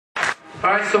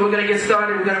Alright, so we're going to get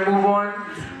started. We're going to move on.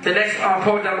 The next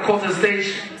poet that I'm called to the stage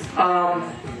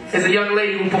is a young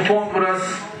lady who performed with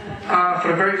us for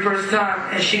the very first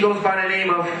time, and she goes by the name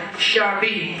of Sha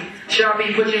B. Sha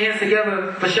B, put your hands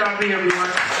together for Sha B, everyone.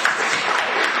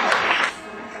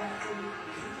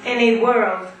 In a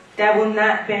world that will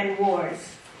not bend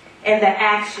wars, and the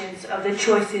actions of the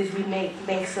choices we make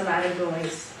makes a lot of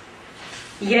noise.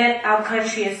 Yet our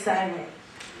country is silent.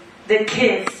 The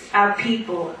kids, our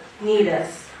people, need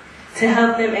us to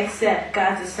help them accept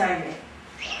God's assignment.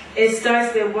 It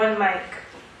starts with one mic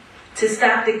to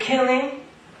stop the killing,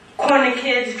 corner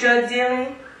kids drug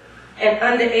dealing, and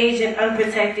underage and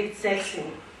unprotected sexing.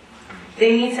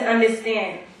 They need to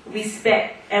understand,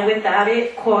 respect, and without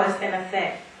it, cause and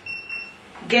effect.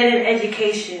 Get an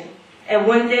education, and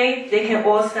one day they can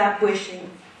all stop wishing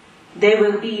they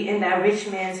will be in that rich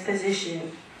man's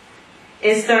position.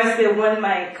 It starts with one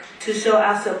mic to show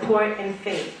our support and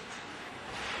faith.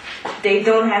 They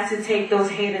don't have to take those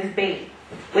haters bait.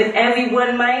 With every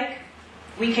one mic,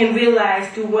 we can realize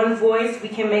through one voice we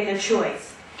can make a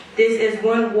choice. This is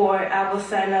one war I will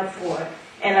sign up for,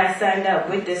 and I signed up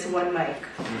with this one mic.